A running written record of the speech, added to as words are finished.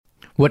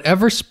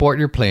Whatever sport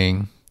you're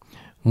playing,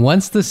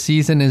 once the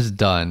season is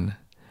done,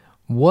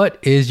 what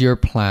is your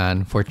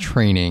plan for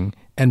training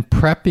and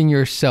prepping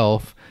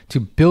yourself to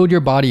build your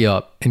body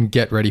up and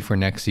get ready for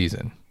next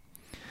season?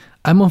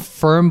 I'm a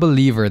firm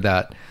believer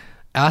that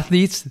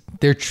athletes,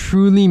 they're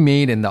truly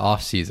made in the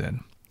off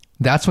season.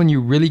 That's when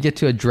you really get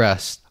to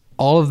address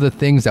all of the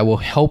things that will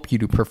help you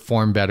to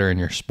perform better in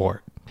your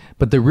sport.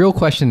 But the real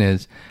question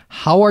is,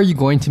 how are you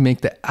going to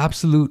make the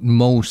absolute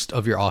most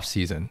of your off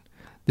season?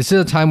 This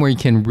is a time where you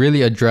can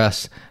really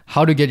address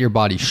how to get your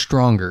body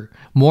stronger,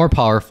 more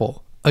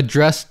powerful,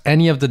 address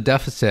any of the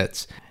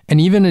deficits, and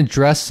even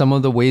address some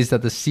of the ways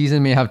that the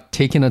season may have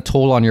taken a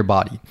toll on your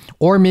body,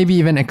 or maybe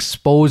even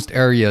exposed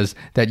areas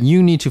that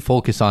you need to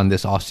focus on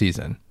this off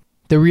season.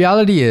 The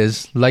reality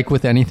is, like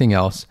with anything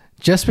else,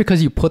 just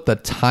because you put the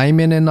time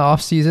in the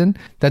off season,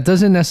 that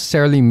doesn't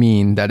necessarily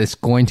mean that it's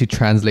going to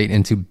translate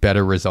into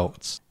better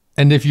results.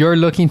 And if you're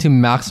looking to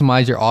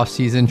maximize your off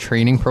season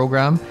training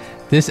program,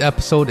 this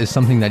episode is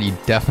something that you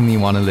definitely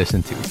want to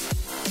listen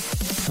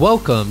to.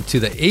 Welcome to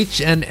the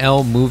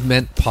HNL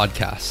Movement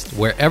Podcast,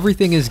 where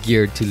everything is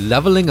geared to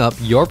leveling up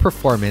your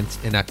performance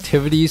in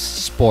activities,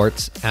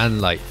 sports,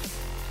 and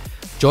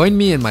life. Join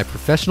me in my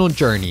professional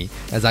journey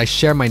as I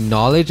share my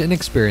knowledge and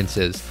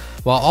experiences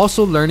while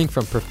also learning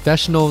from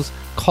professionals,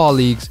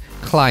 colleagues,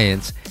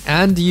 clients,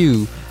 and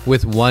you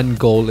with one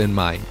goal in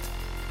mind: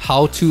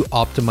 how to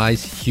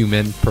optimize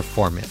human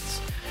performance.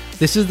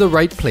 This is the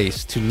right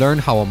place to learn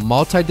how a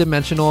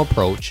multidimensional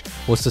approach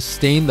will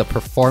sustain the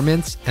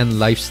performance and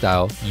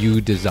lifestyle you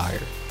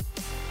desire.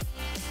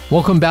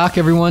 Welcome back,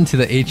 everyone, to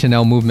the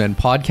HNL Movement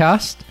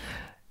Podcast.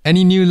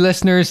 Any new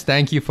listeners,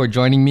 thank you for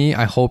joining me.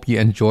 I hope you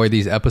enjoy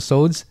these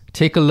episodes.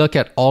 Take a look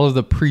at all of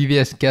the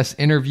previous guest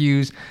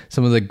interviews,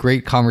 some of the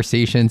great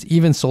conversations,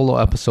 even solo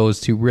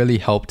episodes to really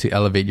help to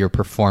elevate your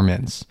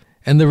performance.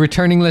 And the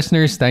returning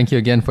listeners, thank you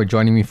again for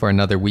joining me for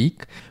another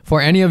week.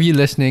 For any of you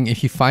listening,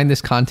 if you find this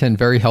content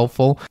very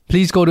helpful,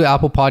 please go to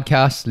Apple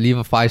Podcasts, leave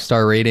a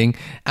 5-star rating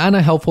and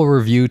a helpful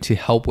review to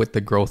help with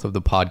the growth of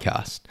the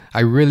podcast. I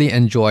really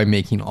enjoy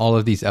making all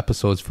of these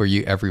episodes for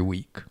you every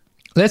week.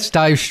 Let's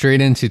dive straight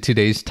into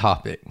today's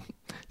topic.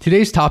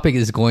 Today's topic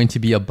is going to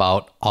be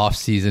about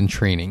off-season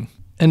training.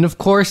 And of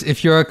course,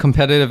 if you're a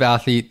competitive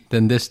athlete,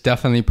 then this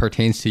definitely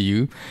pertains to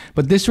you.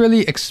 But this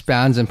really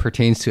expands and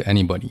pertains to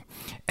anybody.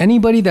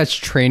 Anybody that's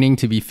training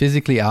to be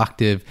physically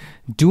active,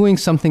 doing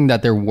something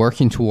that they're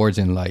working towards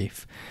in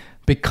life.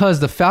 Because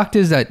the fact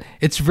is that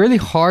it's really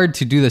hard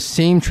to do the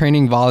same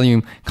training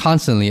volume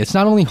constantly. It's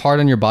not only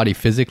hard on your body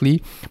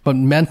physically, but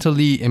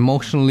mentally,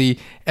 emotionally,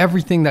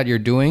 everything that you're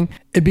doing.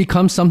 It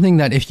becomes something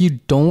that if you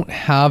don't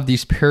have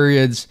these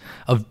periods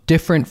of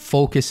different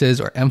focuses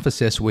or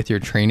emphasis with your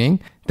training,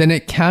 then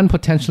it can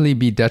potentially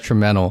be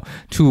detrimental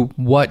to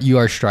what you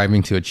are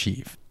striving to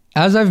achieve.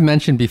 As I've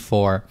mentioned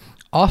before,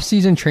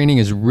 off-season training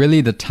is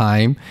really the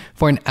time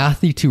for an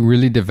athlete to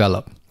really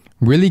develop.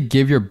 Really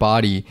give your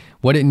body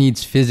what it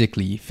needs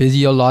physically,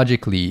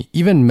 physiologically,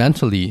 even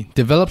mentally.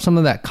 Develop some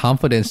of that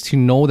confidence to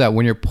know that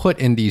when you're put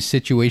in these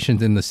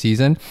situations in the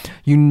season,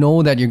 you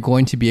know that you're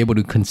going to be able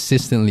to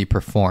consistently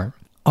perform.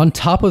 On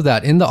top of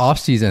that, in the off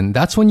season,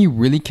 that's when you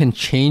really can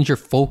change your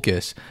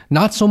focus,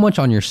 not so much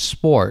on your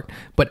sport,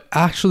 but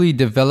actually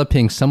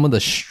developing some of the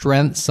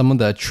strengths, some of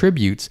the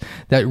attributes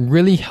that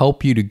really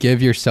help you to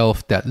give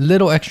yourself that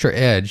little extra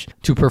edge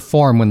to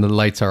perform when the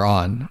lights are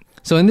on.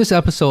 So in this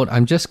episode,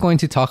 I'm just going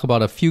to talk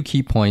about a few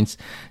key points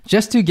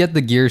just to get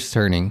the gears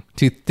turning,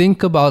 to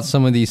think about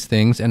some of these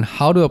things and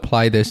how to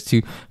apply this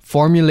to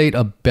formulate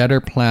a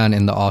better plan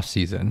in the off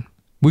season.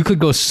 We could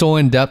go so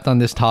in depth on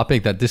this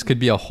topic that this could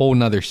be a whole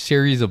nother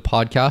series of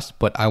podcasts,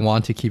 but I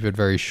want to keep it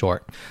very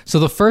short. So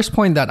the first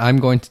point that I'm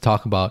going to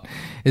talk about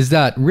is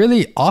that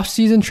really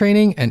off-season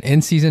training and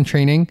in-season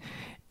training,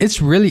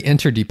 it's really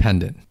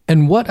interdependent.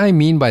 And what I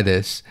mean by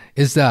this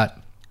is that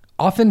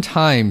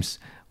oftentimes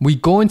we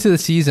go into the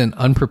season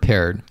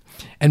unprepared.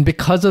 And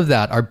because of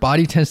that, our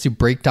body tends to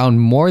break down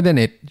more than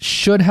it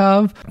should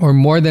have or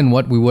more than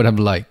what we would have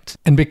liked.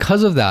 And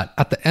because of that,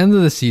 at the end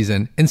of the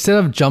season, instead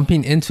of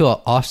jumping into an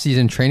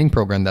off-season training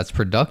program that's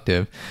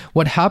productive,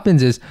 what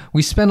happens is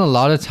we spend a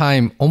lot of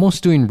time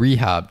almost doing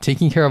rehab,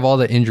 taking care of all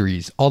the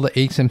injuries, all the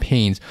aches and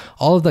pains,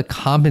 all of the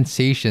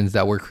compensations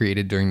that were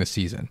created during the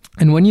season.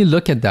 And when you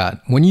look at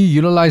that, when you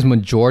utilize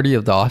majority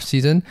of the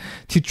off-season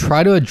to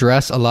try to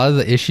address a lot of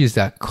the issues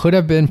that could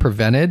have been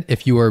prevented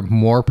if you were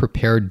more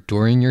prepared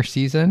during your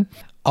season,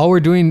 all we're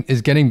doing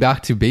is getting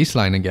back to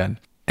baseline again.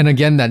 And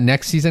again, that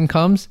next season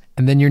comes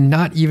and then you're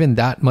not even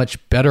that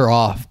much better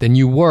off than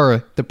you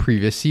were the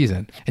previous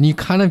season. And you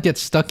kind of get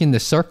stuck in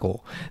this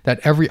circle that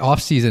every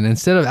off season,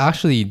 instead of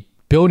actually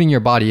building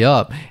your body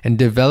up and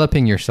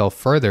developing yourself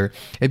further,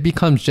 it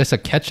becomes just a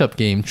catch-up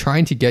game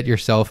trying to get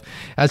yourself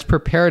as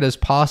prepared as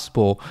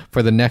possible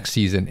for the next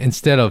season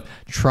instead of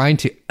trying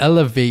to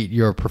elevate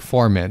your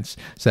performance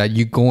so that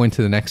you go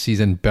into the next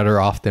season better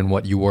off than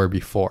what you were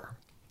before.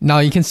 Now,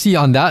 you can see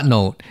on that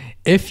note,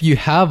 if you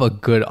have a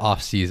good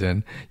off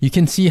season, you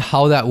can see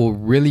how that will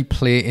really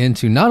play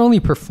into not only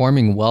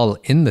performing well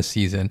in the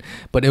season,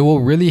 but it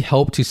will really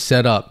help to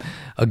set up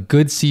a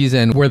good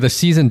season where the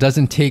season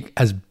doesn't take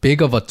as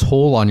big of a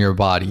toll on your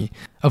body.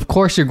 Of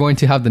course, you're going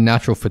to have the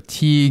natural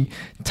fatigue,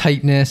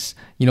 tightness,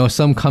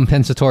 some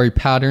compensatory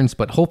patterns,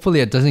 but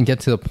hopefully it doesn't get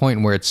to the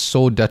point where it's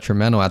so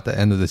detrimental at the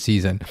end of the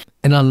season.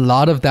 And a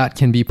lot of that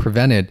can be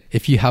prevented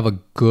if you have a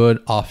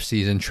good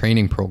off-season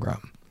training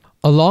program.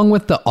 Along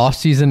with the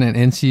off-season and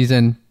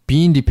in-season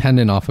being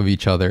dependent off of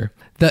each other,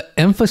 the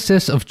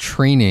emphasis of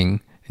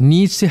training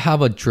needs to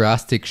have a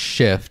drastic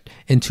shift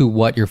into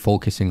what you're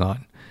focusing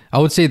on. I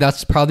would say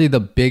that's probably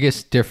the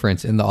biggest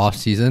difference in the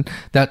off-season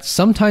that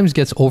sometimes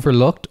gets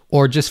overlooked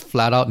or just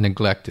flat out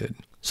neglected.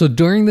 So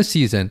during the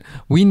season,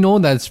 we know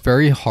that it's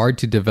very hard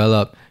to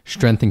develop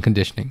strength and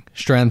conditioning.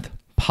 Strength,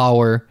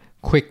 power,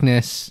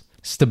 quickness,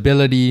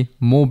 stability,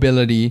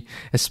 mobility,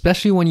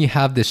 especially when you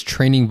have this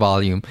training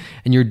volume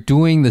and you're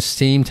doing the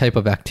same type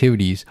of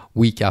activities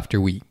week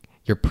after week.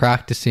 You're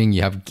practicing,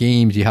 you have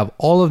games, you have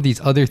all of these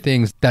other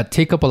things that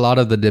take up a lot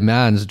of the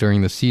demands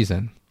during the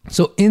season.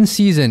 So in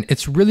season,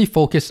 it's really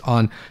focused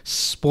on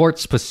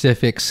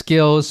sport-specific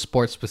skills,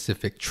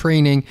 sport-specific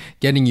training,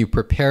 getting you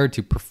prepared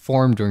to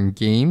perform during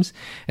games.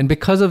 And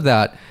because of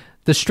that,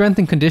 the strength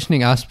and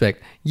conditioning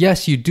aspect,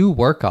 yes, you do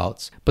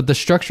workouts, but the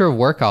structure of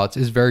workouts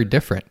is very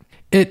different.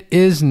 It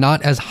is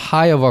not as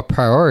high of a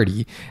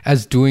priority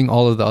as doing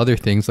all of the other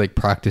things like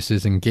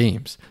practices and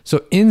games.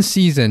 So in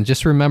season,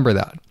 just remember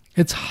that.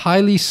 It's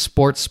highly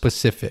sports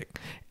specific.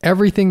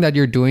 Everything that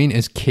you're doing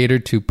is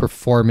catered to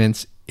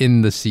performance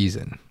in the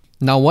season.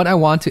 Now, what I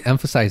want to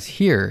emphasize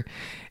here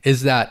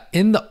is that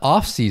in the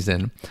off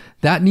season,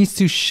 that needs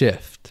to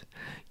shift.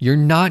 You're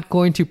not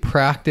going to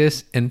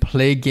practice and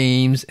play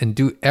games and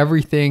do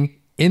everything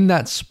in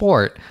that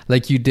sport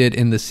like you did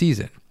in the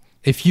season.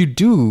 If you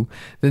do,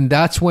 then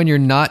that's when you're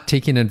not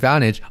taking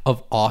advantage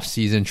of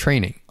off-season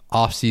training,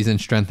 off-season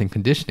strength and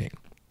conditioning.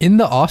 In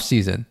the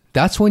off-season,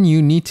 that's when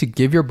you need to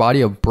give your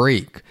body a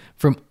break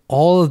from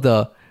all of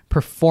the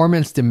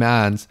performance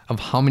demands of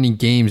how many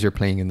games you're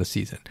playing in the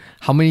season,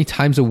 how many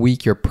times a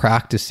week you're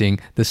practicing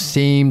the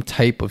same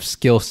type of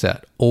skill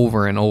set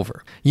over and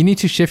over. You need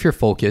to shift your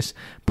focus,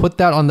 put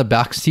that on the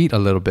back seat a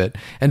little bit,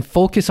 and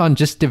focus on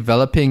just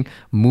developing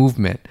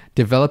movement,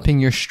 developing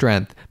your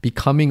strength,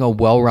 becoming a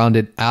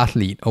well-rounded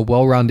athlete, a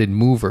well-rounded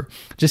mover,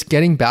 just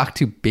getting back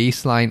to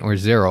baseline or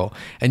zero.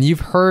 And you've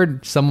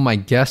heard some of my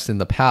guests in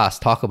the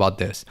past talk about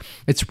this.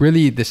 It's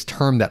really this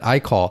term that I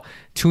call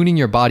tuning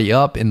your body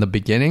up in the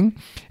beginning.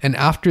 And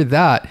after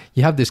that,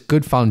 you have this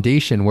good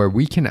foundation where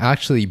we can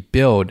actually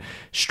build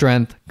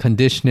strength,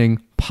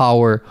 conditioning,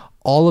 power,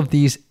 all of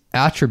these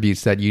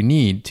attributes that you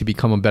need to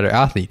become a better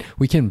athlete.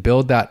 We can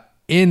build that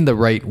in the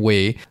right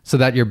way so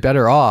that you're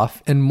better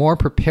off and more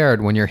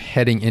prepared when you're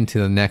heading into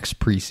the next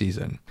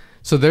preseason.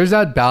 So there's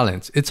that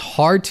balance. It's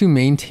hard to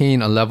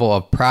maintain a level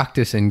of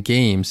practice in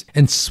games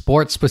and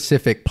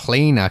sport-specific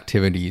playing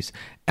activities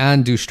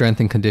and do strength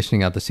and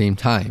conditioning at the same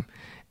time.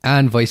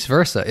 And vice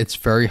versa. It's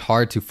very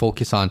hard to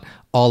focus on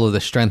all of the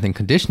strength and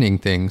conditioning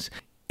things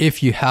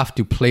if you have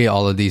to play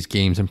all of these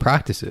games and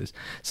practices.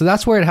 So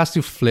that's where it has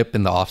to flip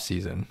in the off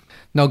season.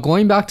 Now,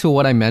 going back to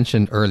what I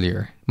mentioned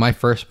earlier, my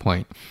first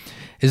point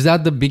is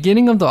that the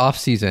beginning of the off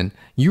season,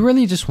 you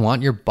really just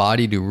want your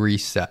body to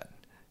reset.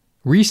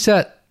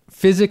 Reset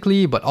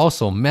physically, but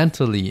also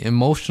mentally,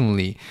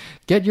 emotionally.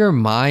 Get your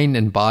mind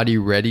and body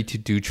ready to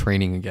do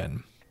training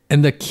again.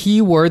 And the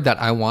key word that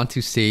I want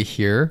to say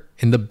here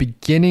in the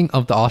beginning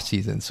of the off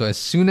season, so as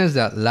soon as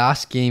that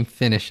last game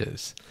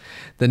finishes,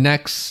 the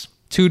next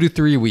 2 to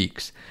 3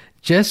 weeks,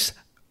 just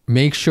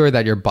make sure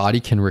that your body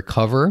can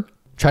recover.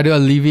 Try to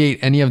alleviate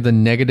any of the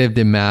negative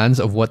demands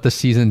of what the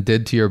season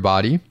did to your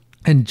body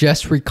and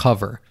just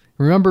recover.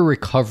 Remember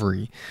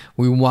recovery.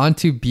 We want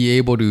to be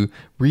able to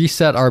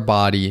reset our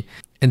body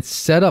and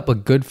set up a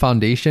good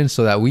foundation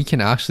so that we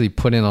can actually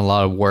put in a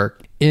lot of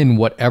work in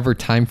whatever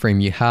time frame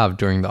you have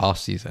during the off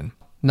season.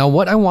 Now,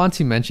 what I want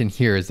to mention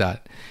here is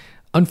that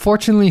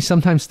unfortunately,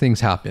 sometimes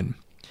things happen.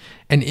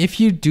 And if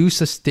you do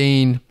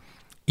sustain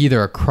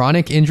either a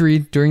chronic injury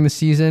during the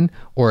season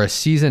or a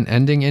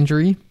season-ending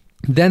injury,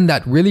 then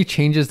that really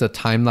changes the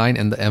timeline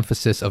and the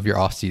emphasis of your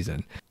off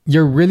season.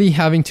 You're really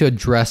having to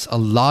address a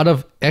lot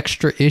of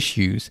extra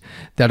issues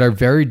that are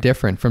very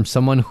different from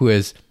someone who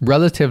is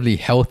relatively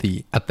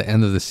healthy at the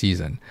end of the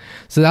season.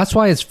 So that's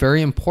why it's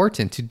very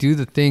important to do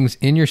the things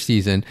in your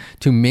season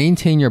to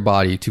maintain your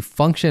body, to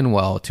function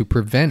well, to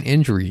prevent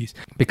injuries,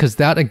 because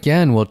that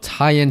again will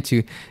tie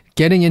into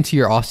getting into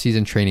your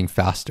off-season training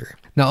faster.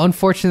 Now,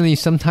 unfortunately,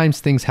 sometimes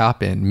things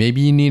happen.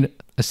 Maybe you need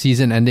a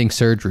season-ending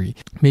surgery.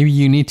 Maybe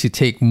you need to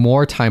take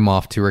more time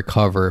off to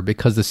recover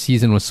because the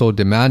season was so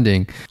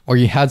demanding, or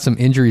you had some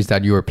injuries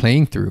that you were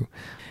playing through.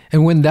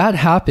 And when that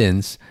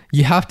happens,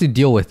 you have to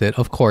deal with it.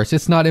 Of course,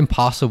 it's not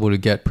impossible to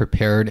get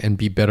prepared and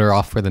be better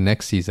off for the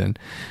next season.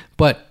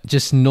 But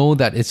just know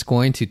that it's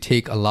going to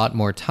take a lot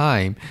more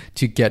time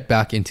to get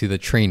back into the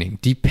training,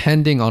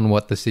 depending on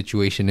what the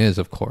situation is,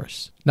 of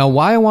course. Now,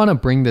 why I want to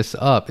bring this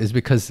up is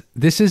because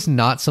this is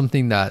not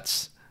something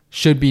that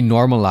should be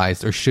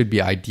normalized or should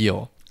be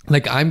ideal.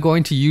 Like, I'm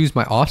going to use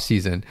my off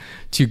season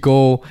to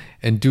go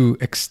and do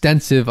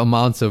extensive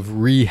amounts of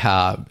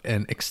rehab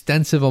and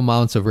extensive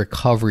amounts of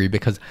recovery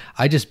because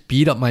I just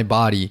beat up my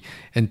body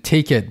and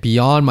take it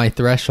beyond my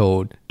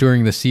threshold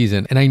during the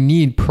season. And I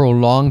need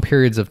prolonged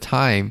periods of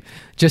time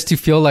just to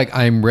feel like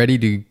I'm ready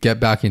to get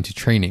back into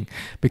training.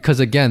 Because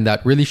again,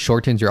 that really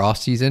shortens your off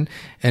season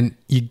and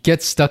you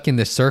get stuck in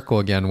this circle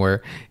again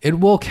where it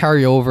will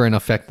carry over and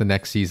affect the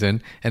next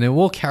season, and it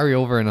will carry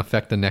over and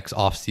affect the next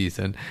off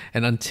season.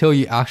 And until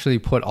you actually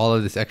put all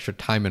of this extra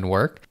time and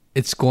work,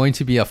 it's going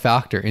to be a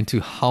factor into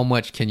how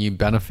much can you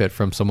benefit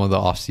from some of the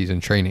off-season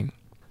training.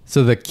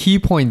 So the key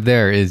point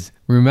there is,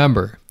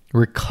 remember,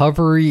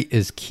 recovery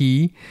is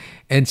key,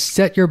 and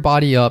set your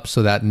body up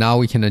so that now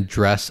we can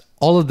address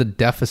all of the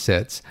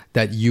deficits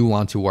that you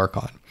want to work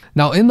on.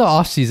 Now, in the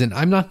off-season,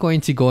 I'm not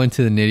going to go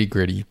into the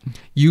nitty-gritty.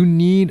 You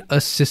need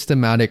a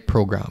systematic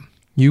program.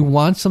 You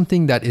want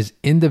something that is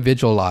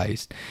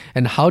individualized.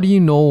 And how do you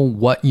know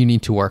what you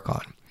need to work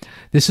on?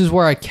 This is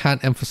where I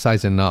can't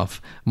emphasize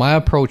enough. My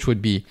approach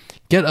would be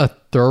get a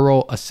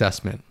thorough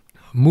assessment,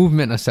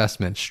 movement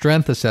assessment,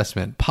 strength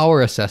assessment,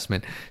 power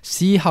assessment.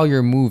 See how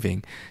you're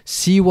moving.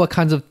 See what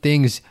kinds of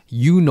things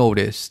you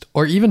noticed,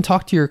 or even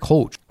talk to your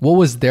coach. What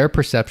was their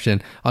perception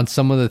on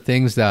some of the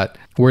things that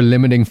were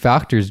limiting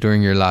factors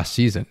during your last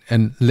season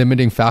and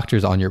limiting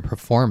factors on your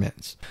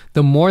performance?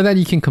 The more that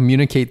you can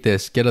communicate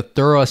this, get a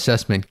thorough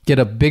assessment, get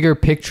a bigger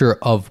picture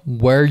of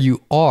where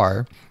you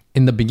are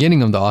in the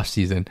beginning of the off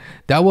season,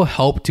 that will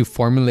help to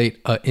formulate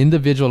an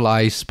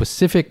individualized,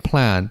 specific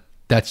plan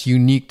that's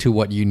unique to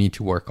what you need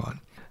to work on.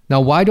 Now,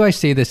 why do I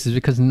say this? Is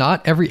because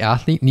not every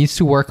athlete needs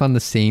to work on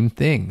the same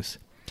things.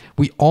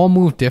 We all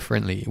move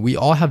differently. We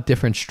all have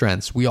different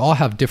strengths. We all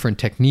have different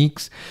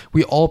techniques.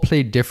 We all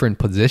play different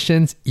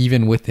positions,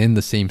 even within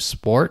the same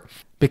sport.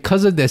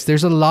 Because of this,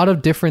 there's a lot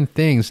of different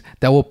things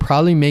that will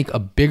probably make a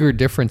bigger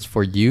difference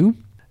for you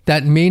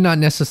that may not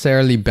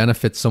necessarily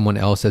benefit someone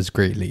else as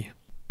greatly.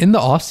 In the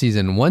off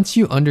season, once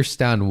you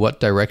understand what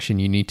direction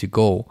you need to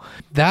go,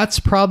 that's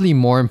probably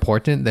more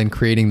important than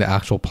creating the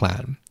actual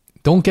plan.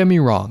 Don't get me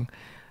wrong.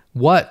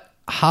 What,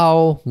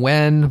 how,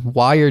 when,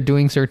 why you're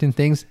doing certain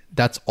things,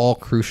 that's all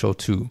crucial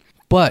too.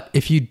 But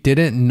if you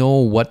didn't know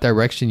what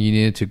direction you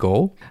needed to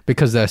go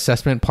because the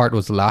assessment part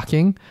was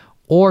lacking,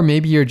 or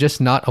maybe you're just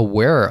not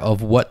aware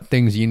of what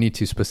things you need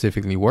to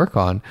specifically work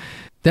on,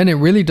 then it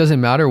really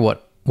doesn't matter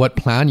what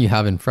plan you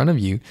have in front of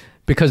you,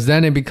 because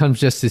then it becomes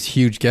just this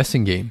huge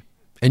guessing game.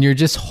 And you're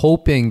just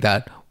hoping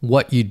that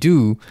what you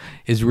do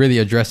is really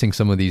addressing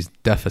some of these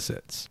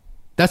deficits.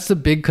 That's the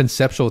big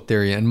conceptual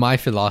theory and my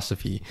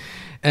philosophy.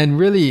 And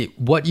really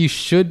what you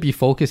should be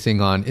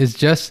focusing on is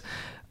just,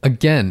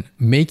 again,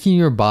 making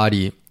your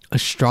body a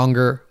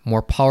stronger,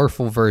 more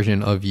powerful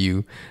version of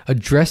you,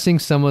 addressing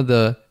some of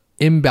the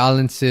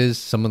imbalances,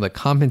 some of the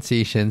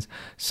compensations,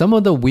 some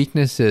of the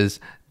weaknesses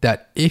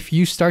that if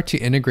you start to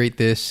integrate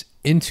this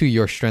into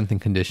your strength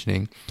and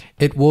conditioning,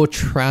 it will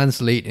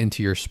translate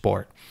into your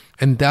sport.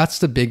 And that's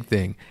the big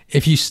thing.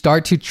 If you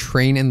start to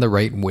train in the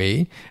right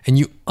way and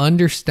you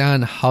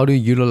understand how to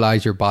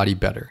utilize your body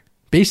better,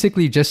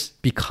 basically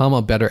just become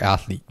a better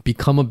athlete,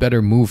 become a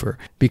better mover,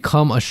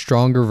 become a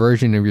stronger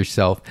version of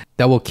yourself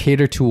that will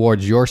cater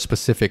towards your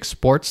specific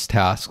sports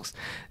tasks.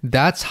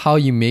 That's how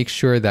you make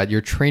sure that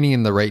you're training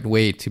in the right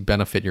way to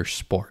benefit your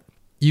sport.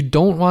 You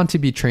don't want to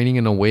be training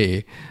in a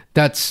way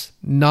that's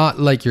not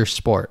like your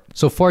sport.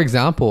 So for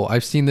example,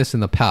 I've seen this in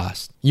the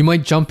past. You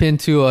might jump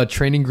into a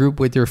training group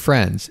with your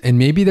friends and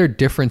maybe they're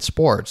different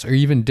sports or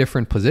even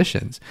different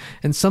positions.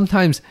 And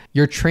sometimes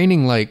you're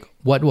training like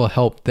what will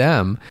help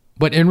them,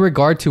 but in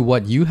regard to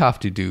what you have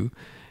to do,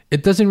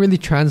 it doesn't really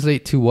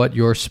translate to what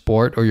your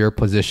sport or your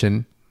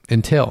position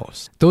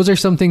entails. Those are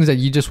some things that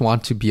you just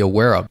want to be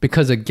aware of,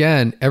 because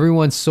again,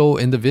 everyone's so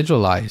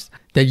individualized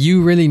that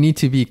you really need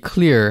to be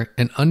clear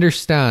and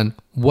understand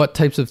what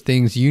types of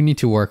things you need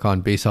to work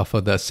on based off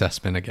of the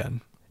assessment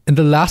again. And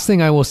the last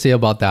thing I will say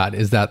about that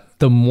is that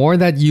the more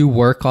that you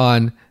work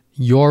on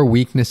your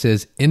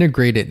weaknesses,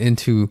 integrate it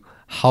into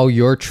how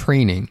you're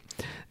training,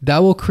 that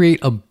will create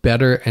a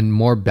better and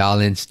more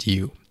balanced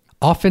you.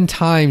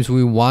 Oftentimes,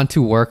 we want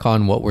to work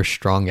on what we're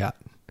strong at.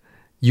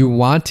 You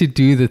want to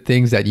do the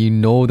things that you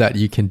know that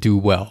you can do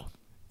well.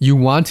 You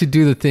want to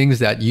do the things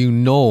that you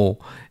know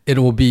it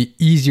will be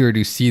easier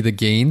to see the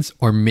gains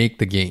or make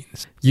the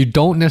gains. You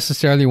don't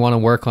necessarily want to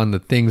work on the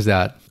things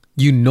that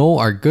you know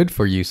are good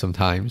for you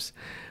sometimes,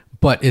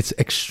 but it's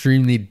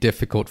extremely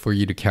difficult for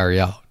you to carry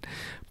out.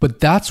 But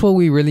that's what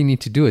we really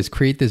need to do, is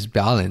create this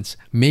balance,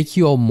 make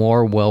you a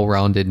more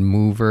well-rounded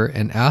mover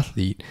and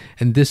athlete,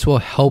 and this will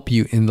help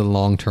you in the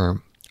long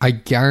term. I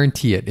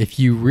guarantee it. If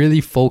you really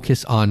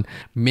focus on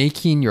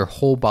making your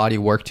whole body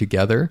work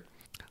together,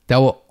 that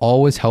will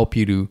always help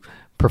you to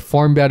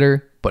perform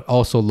better, but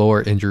also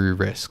lower injury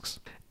risks.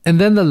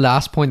 And then the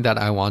last point that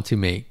I want to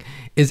make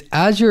is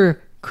as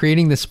you're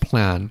creating this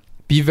plan,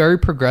 be very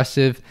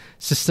progressive,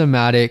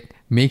 systematic,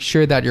 make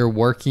sure that you're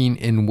working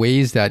in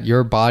ways that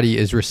your body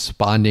is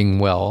responding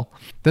well.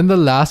 Then the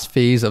last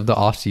phase of the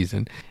off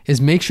season is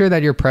make sure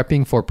that you're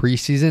prepping for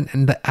preseason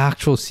and the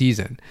actual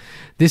season.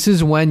 This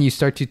is when you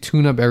start to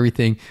tune up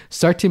everything,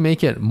 start to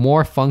make it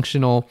more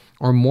functional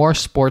or more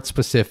sport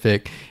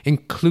specific,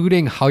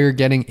 including how you're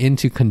getting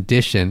into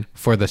condition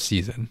for the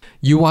season.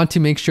 You want to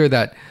make sure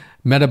that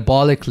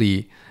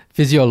metabolically,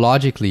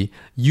 physiologically,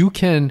 you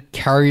can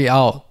carry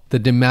out the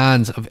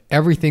demands of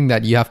everything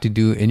that you have to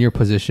do in your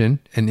position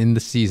and in the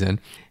season,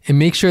 and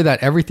make sure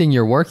that everything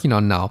you're working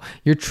on now,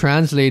 you're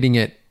translating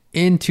it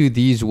into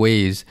these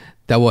ways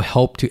that will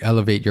help to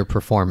elevate your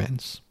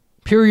performance.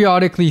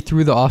 Periodically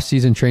through the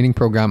off-season training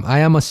program, I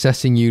am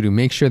assessing you to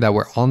make sure that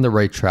we're on the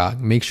right track,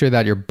 make sure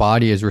that your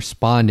body is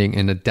responding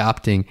and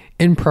adapting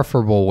in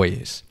preferable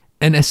ways.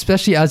 And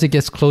especially as it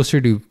gets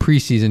closer to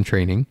preseason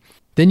training,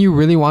 then you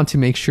really want to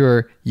make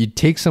sure you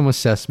take some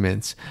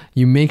assessments.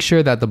 You make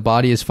sure that the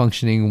body is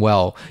functioning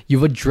well.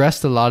 You've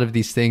addressed a lot of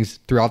these things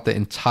throughout the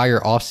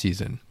entire off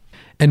season.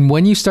 And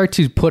when you start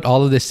to put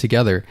all of this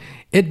together,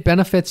 it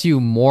benefits you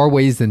more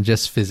ways than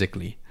just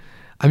physically.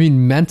 I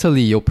mean,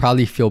 mentally, you'll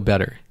probably feel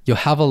better. You'll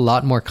have a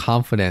lot more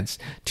confidence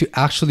to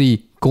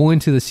actually go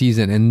into the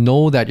season and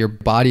know that your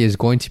body is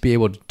going to be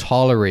able to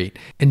tolerate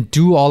and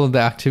do all of the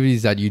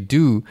activities that you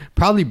do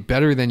probably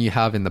better than you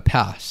have in the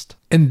past.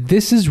 And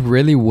this is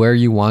really where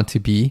you want to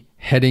be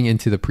heading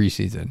into the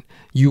preseason.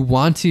 You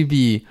want to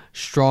be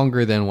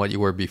stronger than what you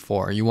were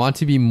before. You want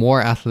to be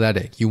more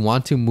athletic. You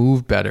want to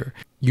move better.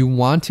 You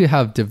want to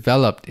have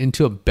developed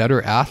into a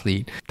better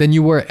athlete than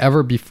you were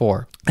ever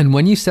before. And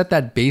when you set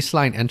that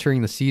baseline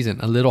entering the season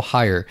a little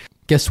higher,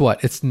 guess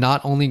what? It's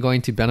not only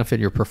going to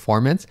benefit your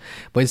performance,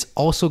 but it's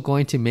also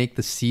going to make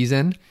the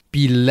season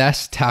be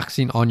less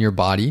taxing on your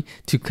body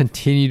to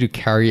continue to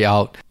carry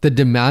out the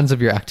demands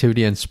of your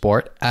activity and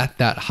sport at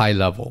that high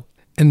level.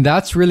 And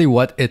that's really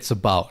what it's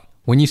about.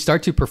 When you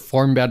start to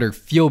perform better,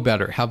 feel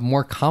better, have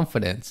more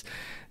confidence,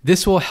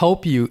 this will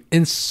help you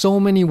in so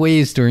many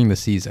ways during the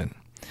season.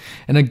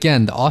 And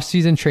again, the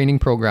off-season training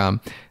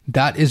program,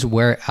 that is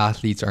where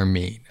athletes are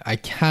made. I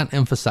can't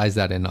emphasize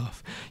that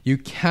enough. You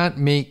can't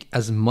make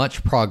as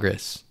much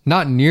progress,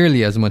 not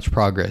nearly as much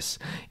progress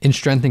in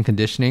strength and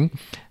conditioning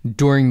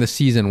during the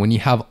season when you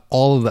have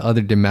all of the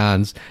other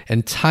demands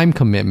and time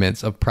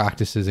commitments of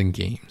practices and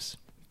games.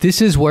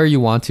 This is where you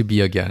want to be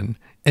again.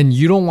 And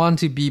you don't want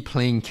to be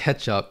playing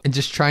catch up and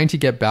just trying to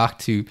get back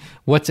to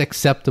what's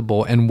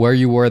acceptable and where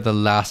you were the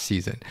last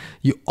season.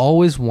 You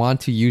always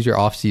want to use your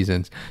off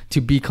seasons to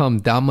become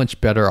that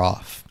much better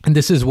off. And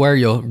this is where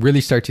you'll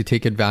really start to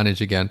take advantage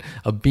again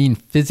of being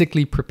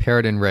physically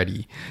prepared and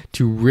ready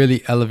to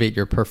really elevate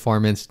your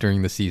performance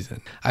during the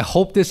season. I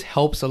hope this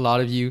helps a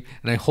lot of you,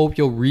 and I hope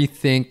you'll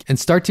rethink and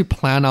start to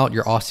plan out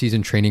your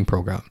off-season training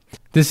program.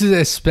 This is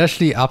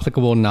especially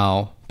applicable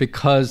now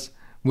because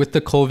with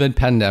the COVID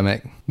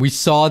pandemic, we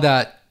saw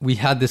that we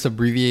had this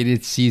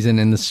abbreviated season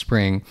in the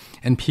spring,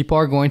 and people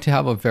are going to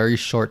have a very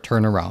short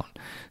turnaround.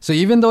 So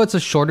even though it's a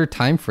shorter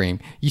time frame,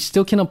 you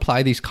still can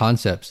apply these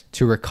concepts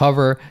to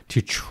recover,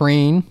 to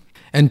train,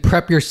 and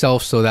prep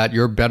yourself so that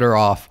you're better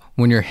off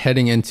when you're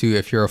heading into,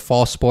 if you're a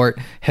fall sport,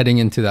 heading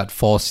into that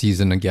fall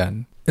season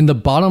again. And the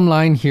bottom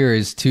line here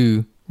is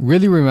to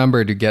really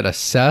remember to get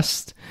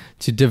assessed,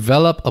 to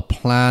develop a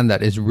plan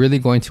that is really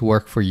going to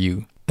work for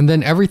you. And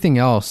then everything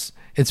else,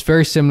 it's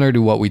very similar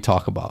to what we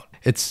talk about.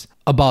 It's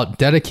about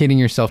dedicating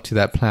yourself to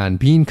that plan,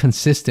 being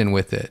consistent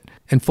with it,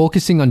 and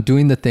focusing on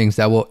doing the things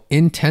that will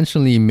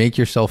intentionally make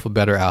yourself a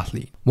better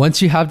athlete.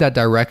 Once you have that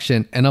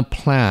direction and a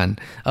plan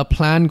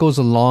goes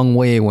a long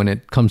way when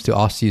it comes to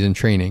off-season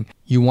training.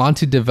 You want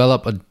to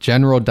develop a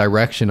general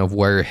direction of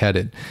where you're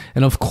headed.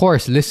 And of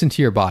course, listen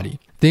to your body.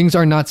 Things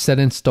are not set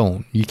in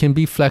stone. You can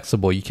be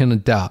flexible, you can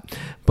adapt,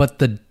 but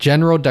the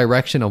general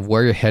direction of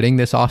where you're heading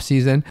this off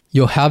season,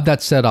 you'll have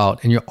that set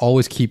out and you'll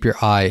always keep your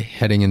eye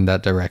heading in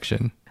that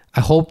direction. I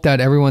hope that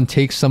everyone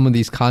takes some of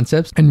these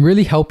concepts and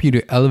really help you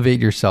to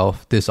elevate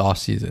yourself this off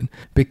season,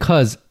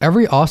 because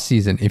every off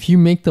season, if you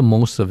make the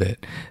most of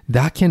it,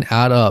 that can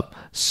add up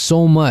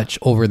so much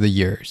over the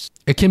years.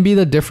 It can be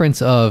the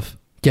difference of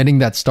getting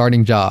that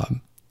starting job,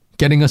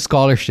 getting a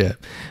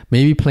scholarship,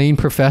 maybe playing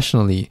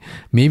professionally,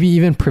 maybe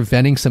even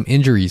preventing some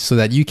injuries so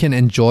that you can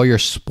enjoy your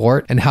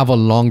sport and have a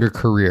longer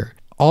career.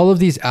 All of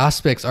these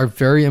aspects are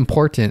very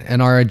important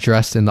and are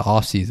addressed in the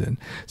off season.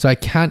 So I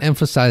can't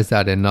emphasize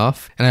that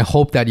enough. And I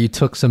hope that you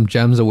took some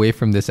gems away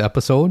from this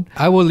episode.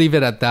 I will leave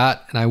it at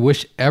that. And I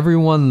wish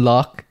everyone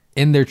luck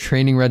in their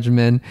training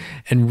regimen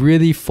and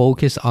really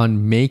focus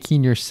on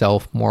making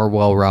yourself more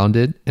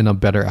well-rounded and a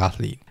better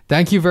athlete.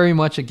 Thank you very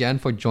much again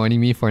for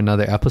joining me for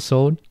another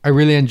episode. I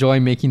really enjoy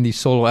making these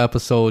solo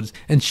episodes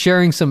and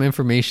sharing some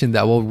information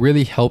that will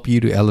really help you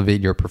to elevate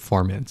your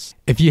performance.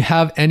 If you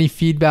have any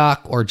feedback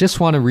or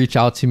just want to reach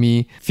out to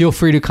me, feel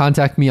free to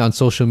contact me on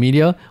social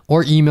media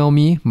or email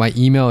me. My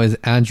email is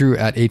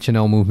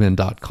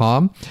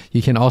andrew@hnlmovement.com.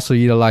 You can also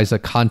utilize a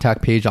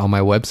contact page on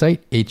my website,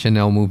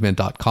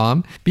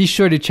 hnlmovement.com. Be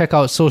sure to check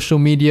out social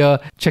media.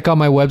 Check out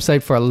my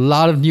website for a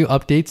lot of new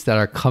updates that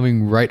are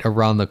coming right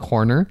around the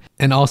corner.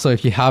 And also,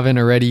 if you haven't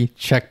already,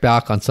 check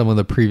back on some of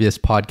the previous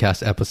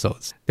podcast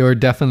episodes. There were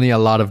definitely a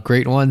lot of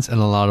great ones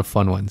and a lot of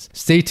fun ones.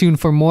 Stay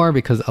tuned for more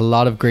because a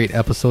lot of great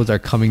episodes are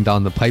coming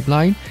down the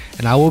pipeline.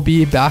 And I will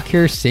be back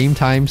here same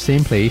time,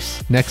 same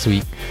place next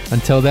week.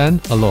 Until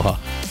then, aloha.